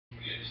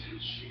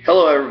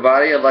Hello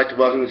everybody, I'd like to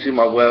welcome you to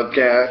my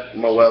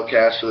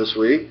webcast for this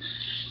week.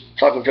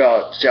 Talking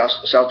about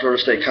South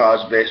Georgia State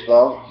College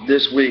baseball.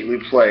 This week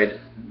we played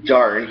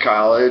Darton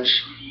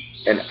College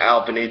in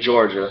Albany,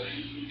 Georgia.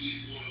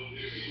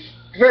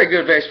 Very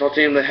good baseball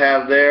team they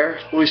have there.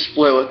 We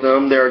split with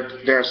them.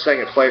 They're in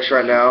second place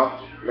right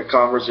now in the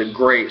conference. A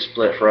great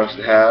split for us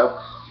to have.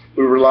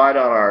 We relied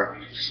on our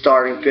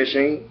starting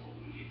pitching.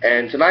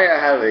 And tonight I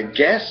have a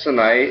guest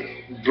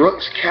tonight,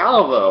 Brooks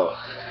Calvo.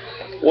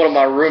 One of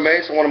my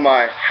roommates, one of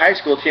my high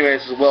school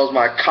teammates, as well as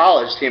my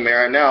college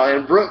teammate right now.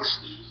 And Brooks,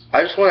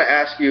 I just want to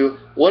ask you,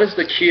 what is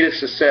the key to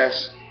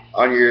success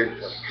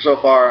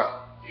so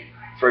far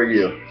for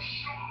you?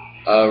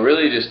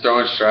 Really just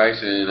throwing strikes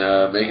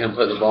and making them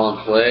put the ball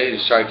in play.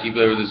 Just try to keep it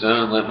over the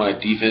zone and let my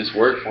defense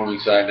work for me,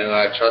 so I know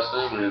I trust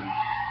them and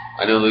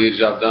I know they'll get the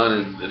job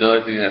done. And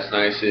another thing that's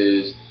nice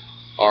is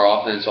our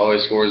offense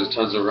always scores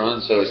tons of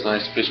runs, so it's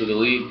nice to pitch with the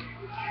lead.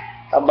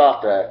 How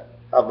about that?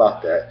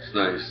 It's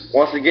nice.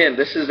 Once again,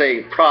 this is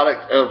a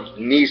product of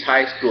Nice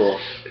High School.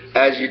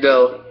 As you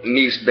know,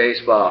 Nice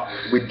baseball,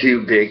 we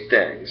do big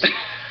things.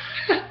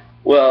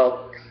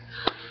 Well,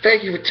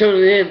 thank you for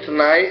tuning in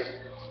tonight.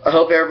 I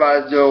hope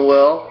everybody's doing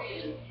well.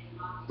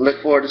 Look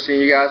forward to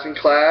seeing you guys in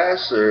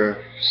class or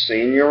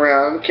seeing you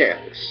around the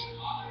campus.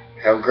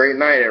 Have a great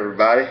night,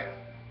 everybody.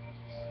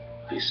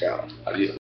 Peace out. Adios.